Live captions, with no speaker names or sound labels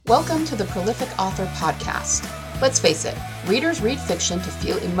Welcome to the Prolific Author Podcast. Let's face it, readers read fiction to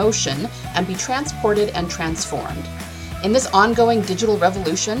feel emotion and be transported and transformed. In this ongoing digital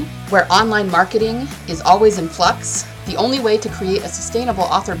revolution, where online marketing is always in flux, the only way to create a sustainable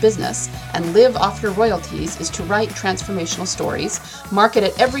author business and live off your royalties is to write transformational stories, market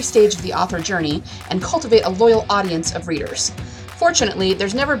at every stage of the author journey, and cultivate a loyal audience of readers. Fortunately,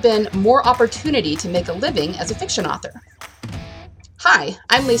 there's never been more opportunity to make a living as a fiction author. Hi,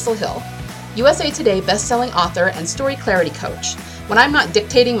 I'm Liesl Hill, USA Today bestselling author and story clarity coach. When I'm not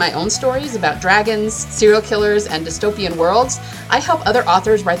dictating my own stories about dragons, serial killers, and dystopian worlds, I help other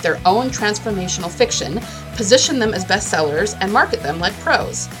authors write their own transformational fiction, position them as bestsellers, and market them like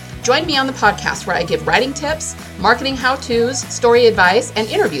pros. Join me on the podcast where I give writing tips, marketing how-tos, story advice, and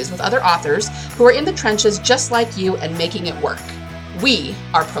interviews with other authors who are in the trenches just like you and making it work. We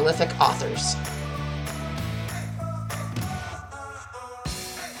are prolific authors.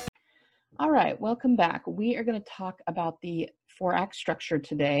 All right, welcome back. We are going to talk about the 4-act structure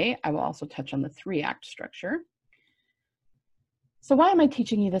today. I will also touch on the 3-act structure. So why am I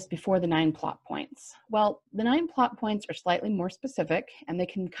teaching you this before the 9 plot points? Well, the 9 plot points are slightly more specific, and they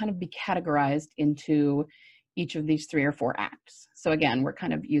can kind of be categorized into each of these 3 or 4 acts. So again, we're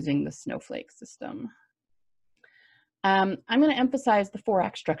kind of using the snowflake system. I'm going to emphasize the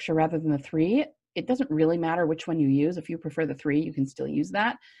 4-act structure rather than the 3. It doesn't really matter which one you use. If you prefer the 3, you can still use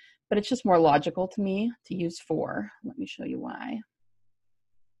that. But it's just more logical to me to use 4. Let me show you why.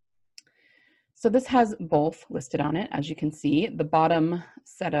 So this has both listed on it, as you can see. The bottom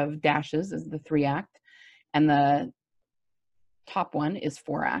set of dashes is the 3-act, and the top one is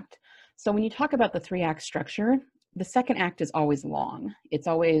 4-act. So when you talk about the 3-act structure, the 2nd act is always long. It's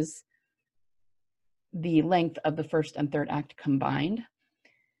always the length of the 1st and 3rd act combined.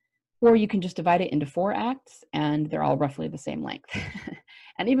 Or you can just divide it into 4 acts, and they're all roughly the same length.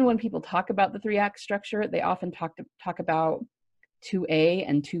 And even when people talk about the 3-act structure, they often talk about 2A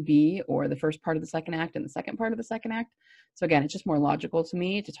and 2B, or the first part of the 2nd act and the second part of the 2nd act. So again, it's just more logical to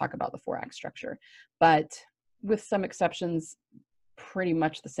me to talk about the 4-act structure. But with some exceptions, pretty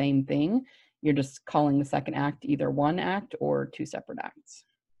much the same thing. You're just calling the 2nd act either 1 act or 2 separate acts.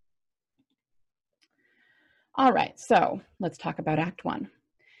 All right, so let's talk about Act 1.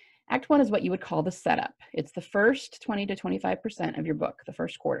 Act 1 is what you would call the setup. It's the first 20 to 25% of your book, the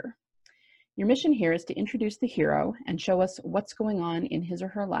first quarter. Your mission here is to introduce the hero and show us what's going on in his or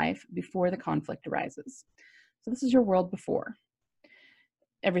her life before the conflict arises. So this is your world before.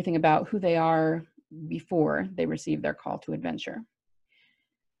 Everything about who they are before they receive their call to adventure.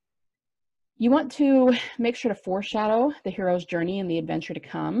 You want to make sure to foreshadow the hero's journey and the adventure to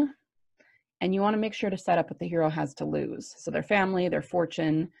come. And you want to make sure to set up what the hero has to lose. So their family, their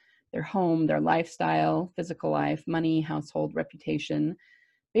fortune, their home, their lifestyle, physical life, money, household, reputation.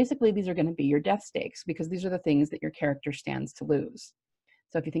 Basically, these are going to be your death stakes because these are the things that your character stands to lose.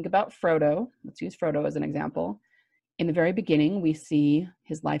 So if you think about Frodo, let's use Frodo as an example. In the very beginning, we see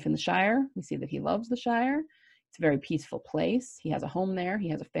his life in the Shire. We see that he loves the Shire. It's a very peaceful place. He has a home there. He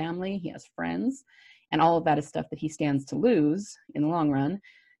has a family. He has friends. And all of that is stuff that he stands to lose in the long run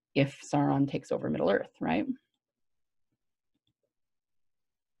if Sauron takes over Middle-earth, right?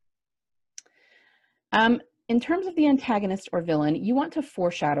 In terms of the antagonist or villain, you want to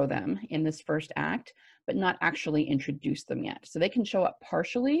foreshadow them in this first act, but not actually introduce them yet. So they can show up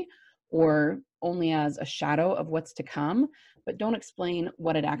partially or only as a shadow of what's to come, but don't explain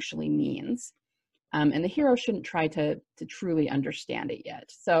what it actually means. And the hero shouldn't try to truly understand it yet.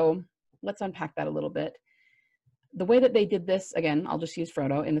 So let's unpack that a little bit. The way that they did this, again, I'll just use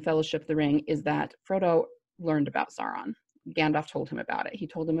Frodo in the Fellowship of the Ring, is that Frodo learned about Sauron. Gandalf told him about it. He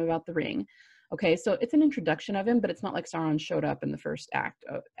told him about the ring. Okay, so it's an introduction of him, but it's not like Sauron showed up in the first act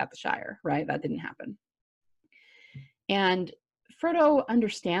at the Shire, right? That didn't happen. And Frodo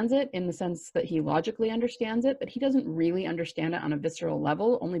understands it in the sense that he logically understands it, but he doesn't really understand it on a visceral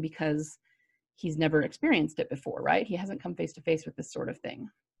level, only because he's never experienced it before, right? He hasn't come face to face with this sort of thing.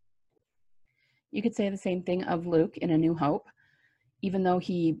 You could say the same thing of Luke in A New Hope. Even though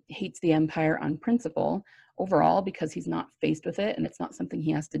he hates the Empire on principle, overall, because he's not faced with it and it's not something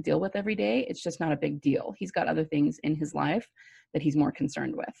he has to deal with every day, it's just not a big deal. He's got other things in his life that he's more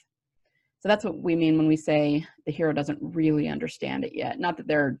concerned with. So that's what we mean when we say the hero doesn't really understand it yet. Not that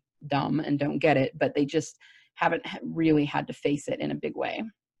they're dumb and don't get it, but they just haven't really had to face it in a big way.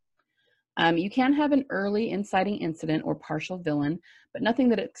 You can have an early inciting incident or partial villain, but nothing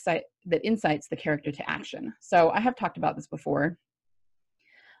that incites the character to action. So I have talked about this before.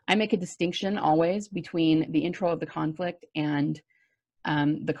 I make a distinction always between the intro of the conflict and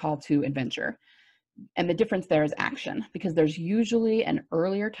the call to adventure. And the difference there is action, because there's usually an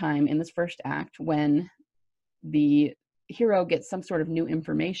earlier time in this first act when the hero gets some sort of new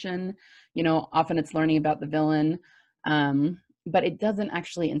information. You know, often it's learning about the villain, but it doesn't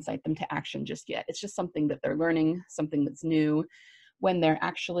actually incite them to action just yet. It's just something that they're learning, something that's new. When they're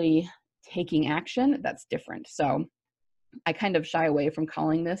actually taking action, that's different. So I kind of shy away from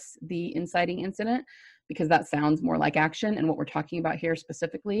calling this the inciting incident, because that sounds more like action. And what we're talking about here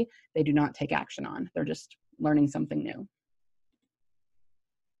specifically, they do not take action on. They're just learning something new.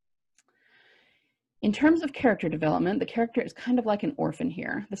 In terms of character development, the character is kind of like an orphan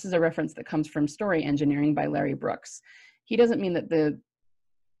here. This is a reference that comes from Story Engineering by Larry Brooks. He doesn't mean that the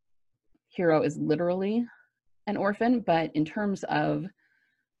hero is literally an orphan, but in terms of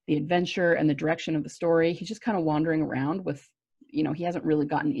the adventure and the direction of the story, he's just kind of wandering around with, you know, he hasn't really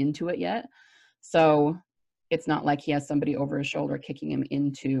gotten into it yet. So it's not like he has somebody over his shoulder kicking him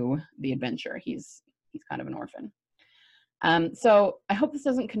into the adventure. He's kind of an orphan. So I hope this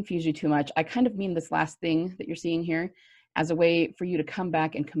doesn't confuse you too much. I kind of mean this last thing that you're seeing here as a way for you to come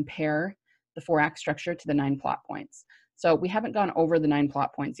back and compare the 4-act structure to the 9 plot points. So we haven't gone over the 9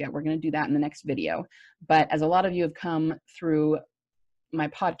 plot points yet. We're going to do that in the next video. But as a lot of you have come through my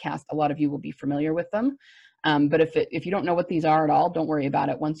podcast, a lot of you will be familiar with them. But if you don't know what these are at all, don't worry about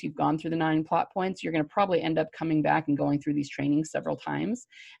it. Once you've gone through the 9 plot points, you're going to probably end up coming back and going through these trainings several times.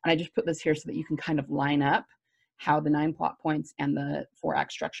 And I just put this here so that you can kind of line up how the 9 plot points and the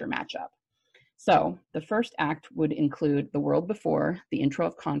 4-act structure match up. So the first act would include the world before, the intro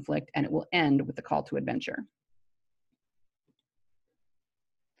of conflict, and it will end with the call to adventure.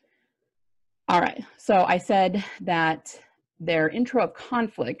 All right, so I said that their intro of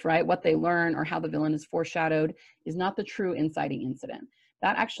conflict, right, what they learn or how the villain is foreshadowed, is not the true inciting incident.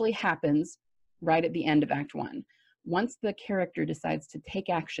 That actually happens right at the end of Act 1. Once the character decides to take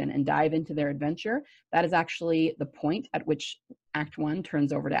action and dive into their adventure, that is actually the point at which Act 1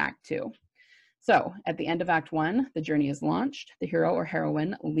 turns over to Act 2. So at the end of Act 1, the journey is launched. The hero or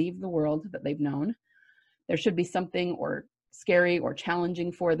heroine leave the world that they've known. There should be something or scary or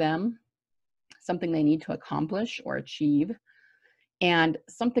challenging for them, something they need to accomplish or achieve. And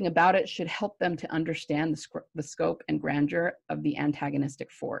something about it should help them to understand the scope and grandeur of the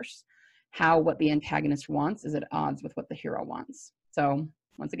antagonistic force. How what the antagonist wants is at odds with what the hero wants. So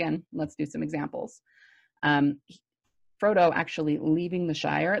once again, let's do some examples. Frodo actually leaving the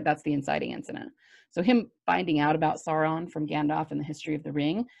Shire, that's the inciting incident. So him finding out about Sauron from Gandalf and the history of the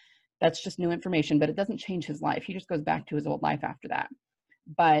ring, that's just new information, but it doesn't change his life. He just goes back to his old life after that.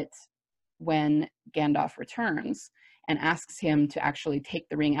 But when Gandalf returns and asks him to actually take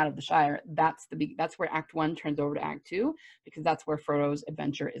the ring out of the Shire, that's where Act 1 turns over to Act 2, because that's where Frodo's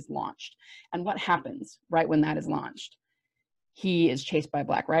adventure is launched. And what happens right when that is launched? He is chased by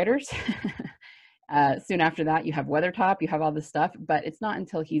Black Riders. Soon after that, you have Weathertop, you have all this stuff, but it's not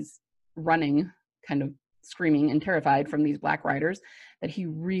until he's running, kind of screaming and terrified from these Black Riders, that he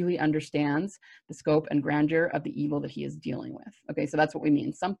really understands the scope and grandeur of the evil that he is dealing with. Okay, so that's what we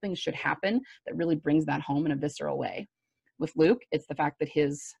mean. Something should happen that really brings that home in a visceral way. With Luke, it's the fact that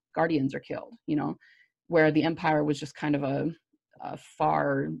his guardians are killed, you know, where the Empire was just kind of a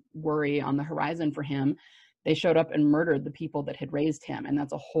far worry on the horizon for him. They showed up and murdered the people that had raised him, and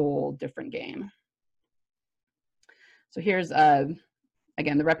that's a whole different game. So here's, again,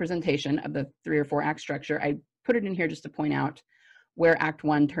 the representation of the 3 or 4 act structure. I put it in here just to point out where Act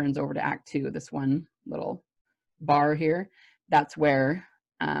 1 turns over to Act 2, this one little bar here. That's where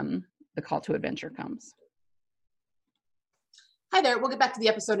the call to adventure comes. Hi there, we'll get back to the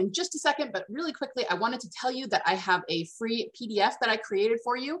episode in just a second, but really quickly, I wanted to tell you that I have a free PDF that I created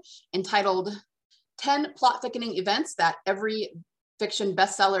for you entitled 10 Plot Thickening Events That Every Fiction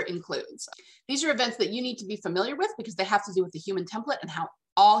Bestseller Includes. These are events that you need to be familiar with because they have to do with the human template and how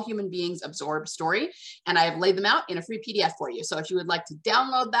all human beings absorb story. And I have laid them out in a free PDF for you. So if you would like to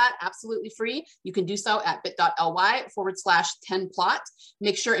download that absolutely free, you can do so at bit.ly/10plot.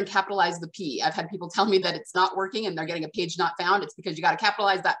 Make sure and capitalize the P. I've had people tell me that it's not working and they're getting a page not found. It's because you got to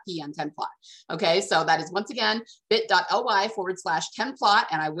capitalize that P on 10plot. Okay, so that is once again bit.ly/10plot,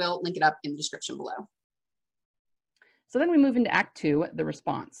 and I will link it up in the description below. So then we move into Act 2, the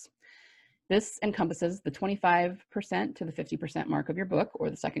response. This encompasses the 25% to the 50% mark of your book, or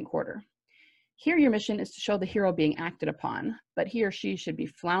the second quarter. Here, your mission is to show the hero being acted upon, but he or she should be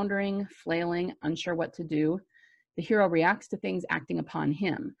floundering, flailing, unsure what to do. The hero reacts to things acting upon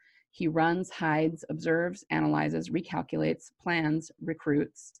him. He runs, hides, observes, analyzes, recalculates, plans,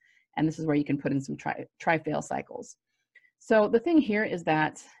 recruits, and this is where you can put in some try-fail cycles. So the thing here is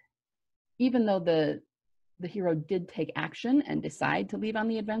that even though the hero did take action and decide to leave on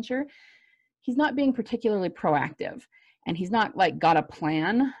the adventure, he's not being particularly proactive, and he's not like got a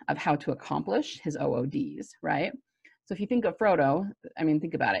plan of how to accomplish his OODs, right? So if you think of Frodo, I mean,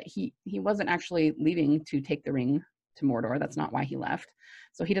 think about it. He wasn't actually leaving to take the ring to Mordor. That's not why he left.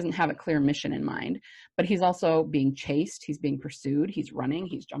 So he doesn't have a clear mission in mind, but he's also being chased. He's being pursued. He's running,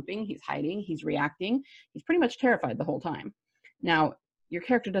 he's jumping, he's hiding, he's reacting. He's pretty much terrified the whole time. Now, your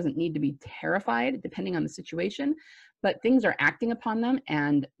character doesn't need to be terrified depending on the situation, but things are acting upon them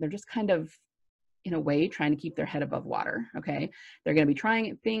and they're just kind of, in a way, trying to keep their head above water, okay? They're going to be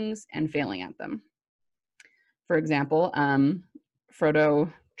trying things and failing at them. For example,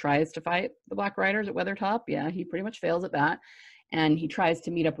 Frodo tries to fight the Black Riders at Weathertop. Yeah, he pretty much fails at that. And he tries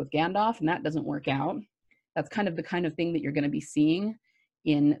to meet up with Gandalf, and that doesn't work out. That's kind of the kind of thing that you're going to be seeing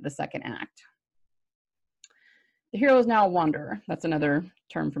in the second act. The hero is now a wanderer. That's another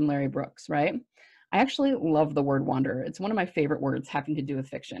term from Larry Brooks, right? I actually love the word wanderer. It's one of my favorite words having to do with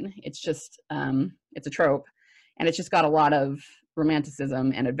fiction. It's just, it's a trope, and it's just got a lot of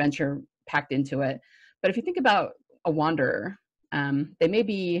romanticism and adventure packed into it. But if you think about a wanderer, they may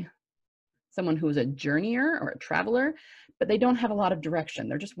be someone who is a journeyer or a traveler, but they don't have a lot of direction.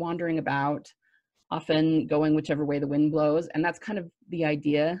 They're just wandering about, often going whichever way the wind blows. And that's kind of the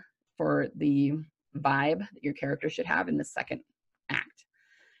idea for the vibe that your character should have in the second act.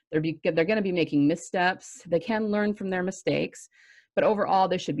 They're going to be making missteps. They can learn from their mistakes, but overall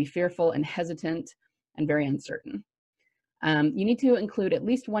they should be fearful and hesitant and very uncertain. You need to include at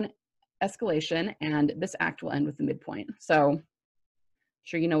least one escalation, and this act will end with the midpoint. So I'm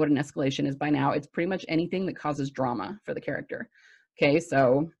sure you know what an escalation is by now. It's pretty much anything that causes drama for the character. Okay,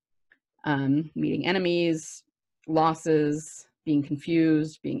 so meeting enemies, losses, being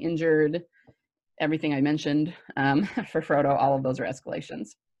confused, being injured, everything I mentioned for Frodo, all of those are escalations.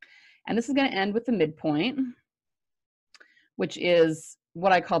 And this is going to end with the midpoint, which is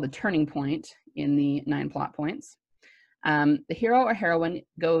what I call the turning point in the 9 plot points. The hero or heroine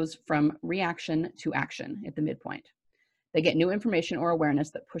goes from reaction to action at the midpoint. They get new information or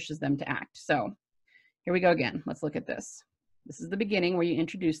awareness that pushes them to act. So here we go again. Let's look at this. This is the beginning where you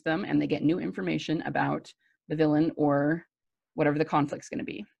introduce them and they get new information about the villain or whatever the conflict's going to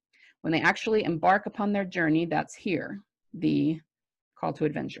be. When they actually embark upon their journey, that's here, the call to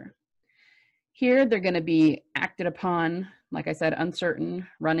adventure. Here, they're going to be acted upon, like I said, uncertain,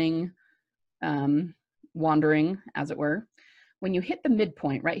 running, wandering, as it were. When you hit the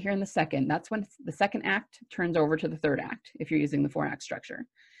midpoint right here in the second, that's when the second act turns over to the third act, if you're using the 4-act structure.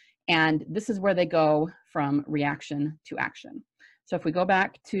 And this is where they go from reaction to action. So if we go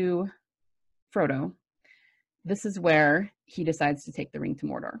back to Frodo, this is where he decides to take the ring to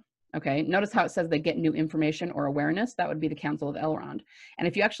Mordor. Okay, notice how it says they get new information or awareness. That would be the Council of Elrond. And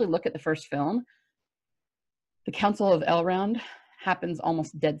if you actually look at the first film, the Council of Elrond happens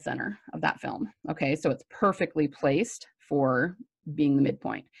almost dead center of that film. Okay, so it's perfectly placed for being the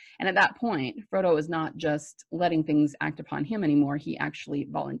midpoint. And at that point, Frodo is not just letting things act upon him anymore. He actually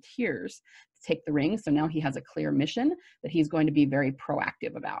volunteers to take the ring. So now he has a clear mission that he's going to be very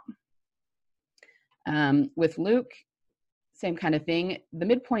proactive about. With Luke, same kind of thing. The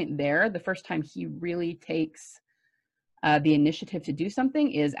midpoint there, the first time he really takes the initiative to do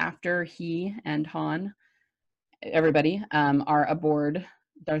something is after he and Han, everybody, are aboard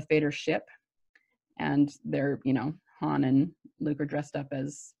Darth Vader's ship. And they're, you know, Han and Luke are dressed up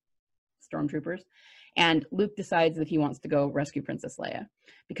as stormtroopers. And Luke decides that he wants to go rescue Princess Leia.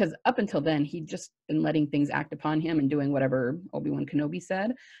 Because up until then, he'd just been letting things act upon him and doing whatever Obi-Wan Kenobi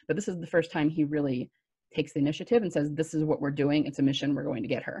said. But this is the first time he really takes the initiative and says, this is what we're doing. It's a mission. We're going to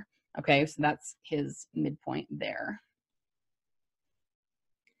get her. Okay, so that's his midpoint there.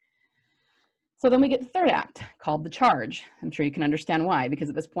 So then we get the third act called the charge. I'm sure you can understand why, because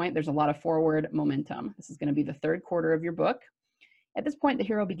at this point, there's a lot of forward momentum. This is going to be the third quarter of your book. At this point, the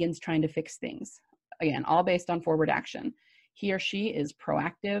hero begins trying to fix things. Again, all based on forward action. He or she is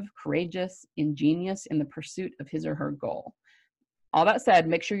proactive, courageous, ingenious in the pursuit of his or her goal. All that said,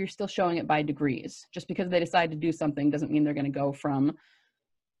 make sure you're still showing it by degrees. Just because they decide to do something doesn't mean they're going to go from,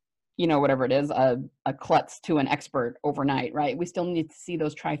 you know, whatever it is, a klutz to an expert overnight, right? We still need to see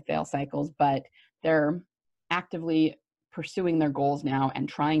those try-fail cycles, but they're actively pursuing their goals now and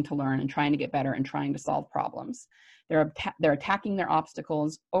trying to learn and trying to get better and trying to solve problems. They're attacking their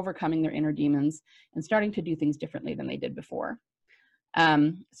obstacles, overcoming their inner demons, and starting to do things differently than they did before.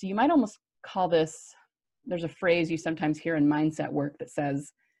 So you might almost call this, there's a phrase you sometimes hear in mindset work that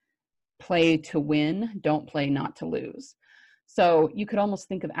says, play to win, don't play not to lose. So you could almost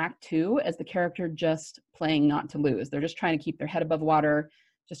think of Act 2 as the character just playing not to lose. They're just trying to keep their head above water,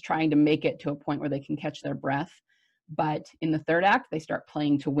 just trying to make it to a point where they can catch their breath. But in the third act, they start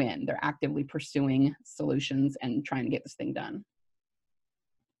playing to win. They're actively pursuing solutions and trying to get this thing done.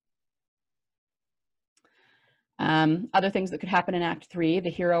 Other things that could happen in Act 3, the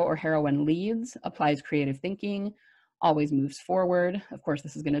hero or heroine leads, applies creative thinking, always moves forward. Of course,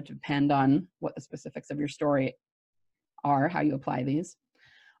 this is going to depend on what the specifics of your story are, how you apply these.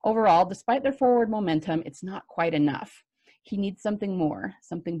 Overall, despite their forward momentum, it's not quite enough. He needs something more,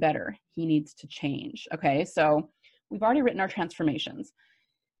 something better. He needs to change. Okay, so we've already written our transformations.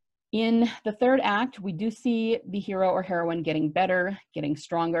 In the third act, we do see the hero or heroine getting better, getting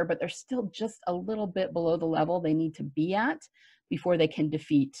stronger, but they're still just a little bit below the level they need to be at before they can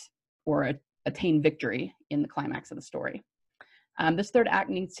defeat or attain victory in the climax of the story. This third act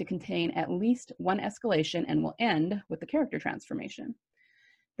needs to contain at least one escalation and will end with the character transformation.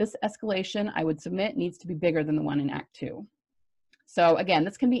 This escalation, I would submit, needs to be bigger than the one in Act 2. So again,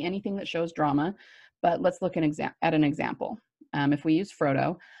 this can be anything that shows drama, but let's look at an example. If we use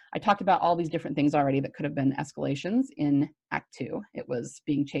Frodo, I talked about all these different things already that could have been escalations in Act 2. It was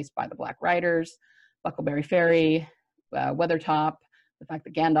being chased by the Black Riders, Buckleberry Ferry, Weathertop, the fact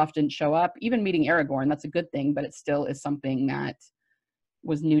that Gandalf didn't show up, even meeting Aragorn, that's a good thing, but it still is something that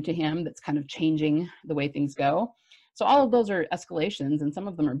was new to him that's kind of changing the way things go. So all of those are escalations, and some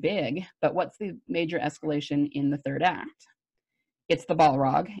of them are big, but what's the major escalation in the third act? It's the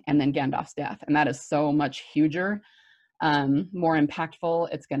Balrog and then Gandalf's death, and that is so much huger, more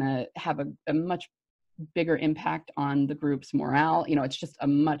impactful. It's going to have a much bigger impact on the group's morale. You know, it's just a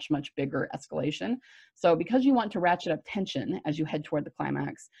much, much bigger escalation. So because you want to ratchet up tension as you head toward the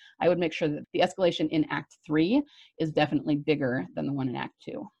climax, I would make sure that the escalation in Act 3 is definitely bigger than the one in Act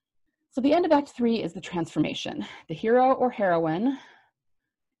 2. So the end of Act 3 is the transformation. The hero or heroine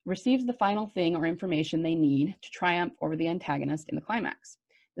receives the final thing or information they need to triumph over the antagonist in the climax.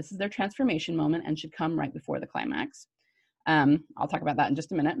 This is their transformation moment and should come right before the climax. I'll talk about that in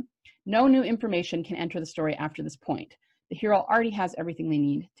just a minute. No new information can enter the story after this point. The hero already has everything they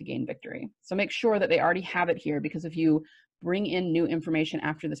need to gain victory. So make sure that they already have it here, because if you bring in new information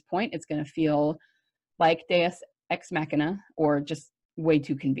after this point, it's going to feel like Deus Ex Machina or just way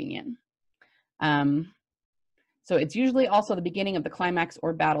too convenient. So it's usually also the beginning of the climax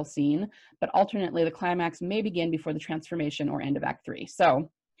or battle scene, but alternately the climax may begin before the transformation or end of Act 3.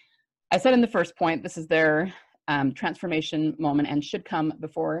 So I said in the first point, this is their transformation moment and should come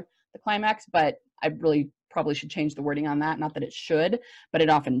before the climax, but I really probably should change the wording on that. Not that it should, but it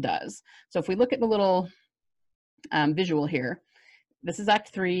often does. So if we look at the little visual here, this is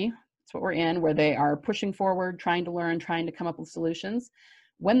Act 3. That's what we're in, where they are pushing forward, trying to learn, trying to come up with solutions.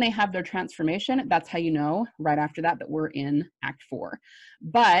 When they have their transformation, that's how you know right after that we're in Act 4.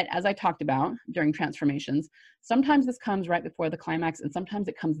 But as I talked about during transformations, sometimes this comes right before the climax and sometimes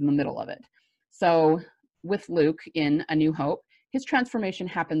it comes in the middle of it. So with Luke in A New Hope, his transformation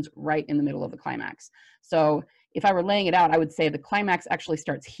happens right in the middle of the climax. So if I were laying it out, I would say the climax actually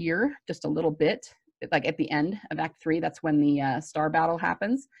starts here just a little bit, like at the end of Act 3. That's when the star battle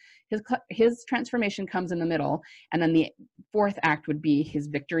happens. His transformation comes in the middle, and then the fourth act would be his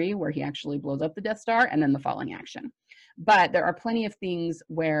victory, where he actually blows up the Death Star, and then the falling action. But there are plenty of things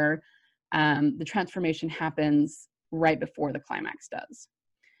where the transformation happens right before the climax does.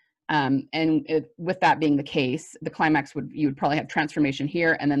 With that being the case, the climax you would probably have transformation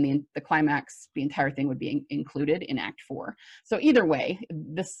here, and then the climax, the entire thing would be included in Act 4. So either way,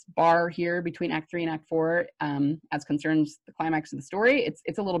 this bar here between Act 3 and Act 4, as concerns the climax of the story,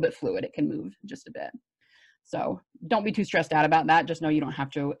 it's a little bit fluid. It can move just a bit. So don't be too stressed out about that. Just know you don't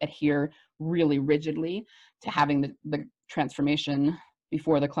have to adhere really rigidly to having the transformation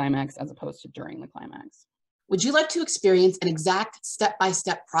before the climax as opposed to during the climax. Would you like to experience an exact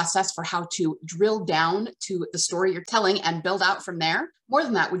step-by-step process for how to drill down to the story you're telling and build out from there? More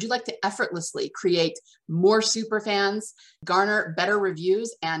than that, would you like to effortlessly create more superfans, garner better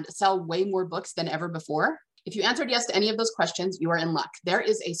reviews, and sell way more books than ever before? If you answered yes to any of those questions, you are in luck. There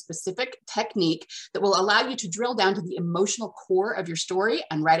is a specific technique that will allow you to drill down to the emotional core of your story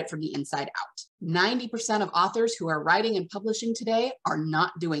and write it from the inside out. 90% of authors who are writing and publishing today are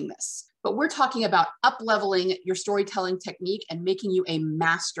not doing this. But we're talking about up-leveling your storytelling technique and making you a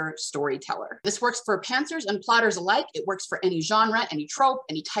master storyteller. This works for pantsers and plotters alike. It works for any genre, any trope,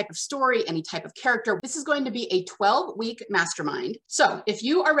 any type of story, any type of character. This is going to be a 12-week mastermind. So if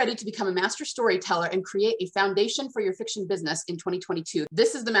you are ready to become a master storyteller and create a foundation for your fiction business in 2022,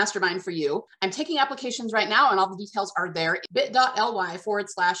 this is the mastermind for you. I'm taking applications right now, and all the details are there.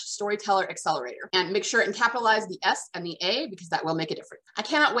 bit.ly/storyteller accelerator. And make sure and capitalize the S and the A, because that will make a difference. I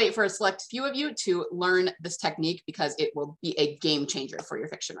cannot wait for a select few of you to learn this technique, because it will be a game changer for your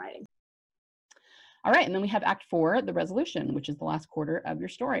fiction writing. All right, and then we have Act 4, the resolution, which is the last quarter of your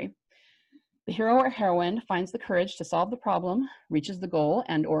story. The hero or heroine finds the courage to solve the problem, reaches the goal,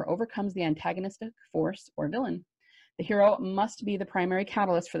 and or overcomes the antagonistic force or villain. The hero must be the primary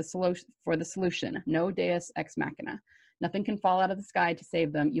catalyst for the solution. No deus ex machina. Nothing can fall out of the sky to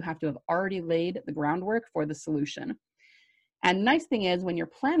save them. You have to have already laid the groundwork for the solution. And the nice thing is, when you're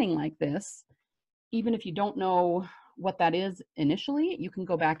planning like this, even if you don't know what that is initially, you can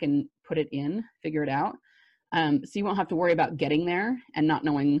go back and put it in, figure it out. So you won't have to worry about getting there and not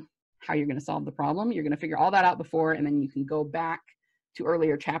knowing how you're going to solve the problem. You're going to figure all that out before, and then you can go back to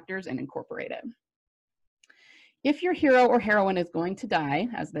earlier chapters and incorporate it. If your hero or heroine is going to die,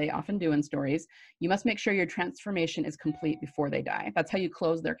 as they often do in stories, you must make sure your transformation is complete before they die. That's how you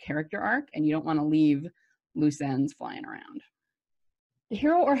close their character arc, and you don't want to leave loose ends flying around. The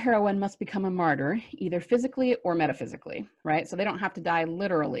hero or heroine must become a martyr, either physically or metaphysically, right? So they don't have to die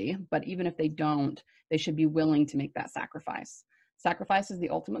literally, but even if they don't, they should be willing to make that sacrifice. Sacrifice is the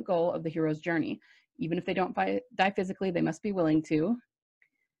ultimate goal of the hero's journey. Even if they don't die physically, they must be willing to.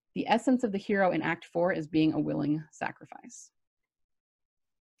 The essence of the hero in Act 4 is being a willing sacrifice.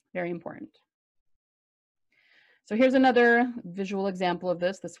 Very important. So here's another visual example of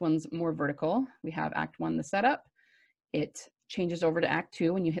this. This one's more vertical. We have Act 1, the setup. It changes over to Act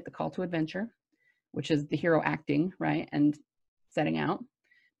 2 when you hit the call to adventure, which is the hero acting, right, and setting out.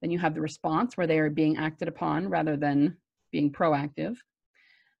 Then you have the response, where they are being acted upon rather than being proactive.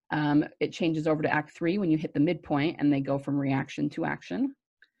 It changes over to Act 3 when you hit the midpoint and they go from reaction to action.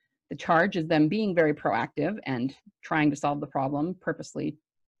 The charge is them being very proactive and trying to solve the problem, purposely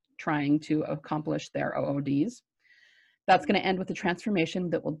trying to accomplish their OODs. That's going to end with the transformation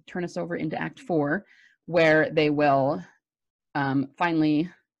that will turn us over into Act 4, where they will finally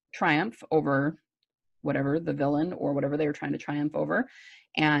triumph over whatever the villain or whatever they were trying to triumph over,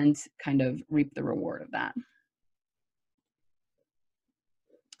 and kind of reap the reward of that.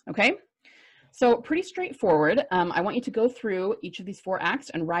 Okay, so pretty straightforward. I want you to go through each of these 4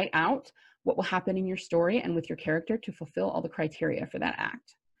 acts and write out what will happen in your story and with your character to fulfill all the criteria for that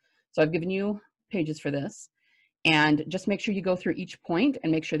act. So I've given you pages for this, and just make sure you go through each point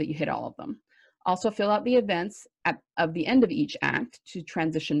and make sure that you hit all of them. Also fill out the events of the end of each act to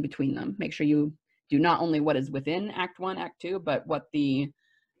transition between them. Make sure you do not only what is within Act 1, Act 2, but what the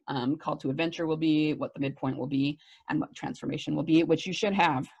call to adventure will be, what the midpoint will be, and what transformation will be, which you should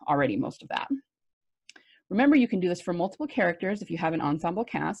have already most of that. Remember, you can do this for multiple characters if you have an ensemble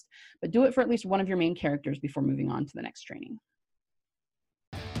cast, but do it for at least one of your main characters before moving on to the next training.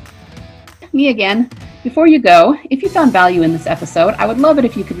 Me again. Before you go, if you found value in this episode, I would love it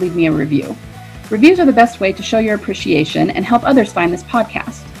if you could leave me a review. Reviews are the best way to show your appreciation and help others find this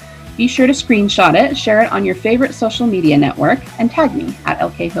podcast. Be sure to screenshot it, share it on your favorite social media network, and tag me at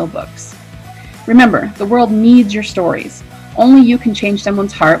LK Hill Books. Remember, the world needs your stories. Only you can change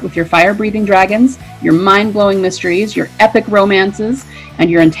someone's heart with your fire-breathing dragons, your mind-blowing mysteries, your epic romances, and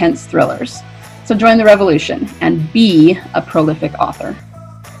your intense thrillers. So join the revolution and be a prolific author.